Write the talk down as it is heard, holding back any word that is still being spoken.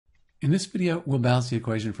In this video, we'll balance the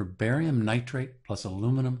equation for barium nitrate plus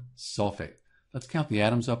aluminum sulfate. Let's count the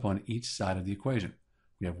atoms up on each side of the equation.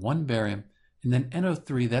 We have one barium, and then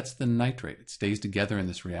NO3, that's the nitrate. It stays together in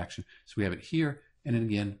this reaction. So we have it here, and then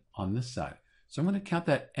again on this side. So I'm going to count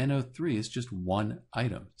that NO3 as just one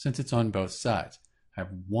item, since it's on both sides. I have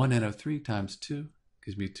one NO3 times 2,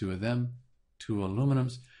 gives me 2 of them, 2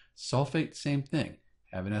 aluminums. Sulfate, same thing.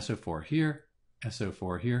 I have an SO4 here,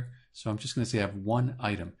 SO4 here. So I'm just going to say I have one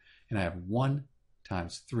item. And I have 1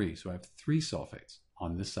 times 3, so I have 3 sulfates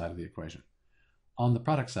on this side of the equation. On the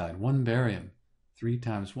product side, 1 barium, 3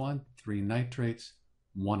 times 1, 3 nitrates,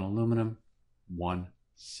 1 aluminum, 1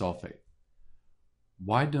 sulfate.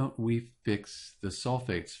 Why don't we fix the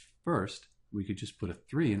sulfates first? We could just put a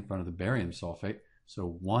 3 in front of the barium sulfate.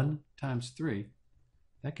 So 1 times 3,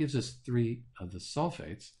 that gives us 3 of the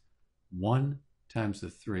sulfates. 1 times the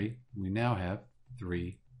 3, we now have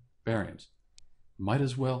 3 bariums. Might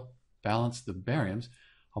as well balance the bariums.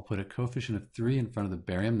 I'll put a coefficient of 3 in front of the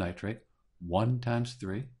barium nitrate. 1 times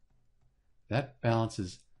 3. That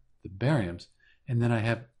balances the bariums. And then I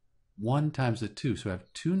have 1 times the 2. So I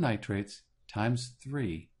have 2 nitrates times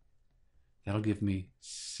 3. That'll give me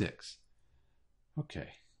 6. Okay,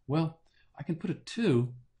 well, I can put a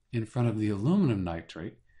 2 in front of the aluminum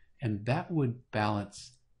nitrate, and that would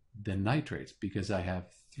balance the nitrates because I have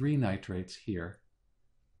 3 nitrates here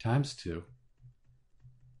times 2.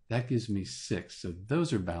 That gives me 6, so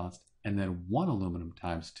those are balanced, and then 1 aluminum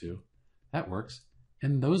times 2, that works,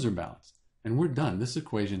 and those are balanced. And we're done. This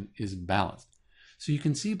equation is balanced. So you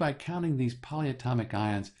can see by counting these polyatomic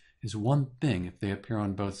ions as one thing if they appear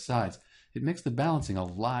on both sides, it makes the balancing a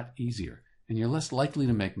lot easier, and you're less likely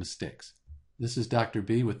to make mistakes. This is Dr.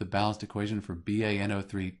 B with the balanced equation for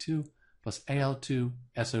BaNO3 2 plus Al2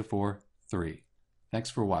 SO4 3. Thanks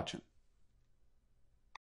for watching.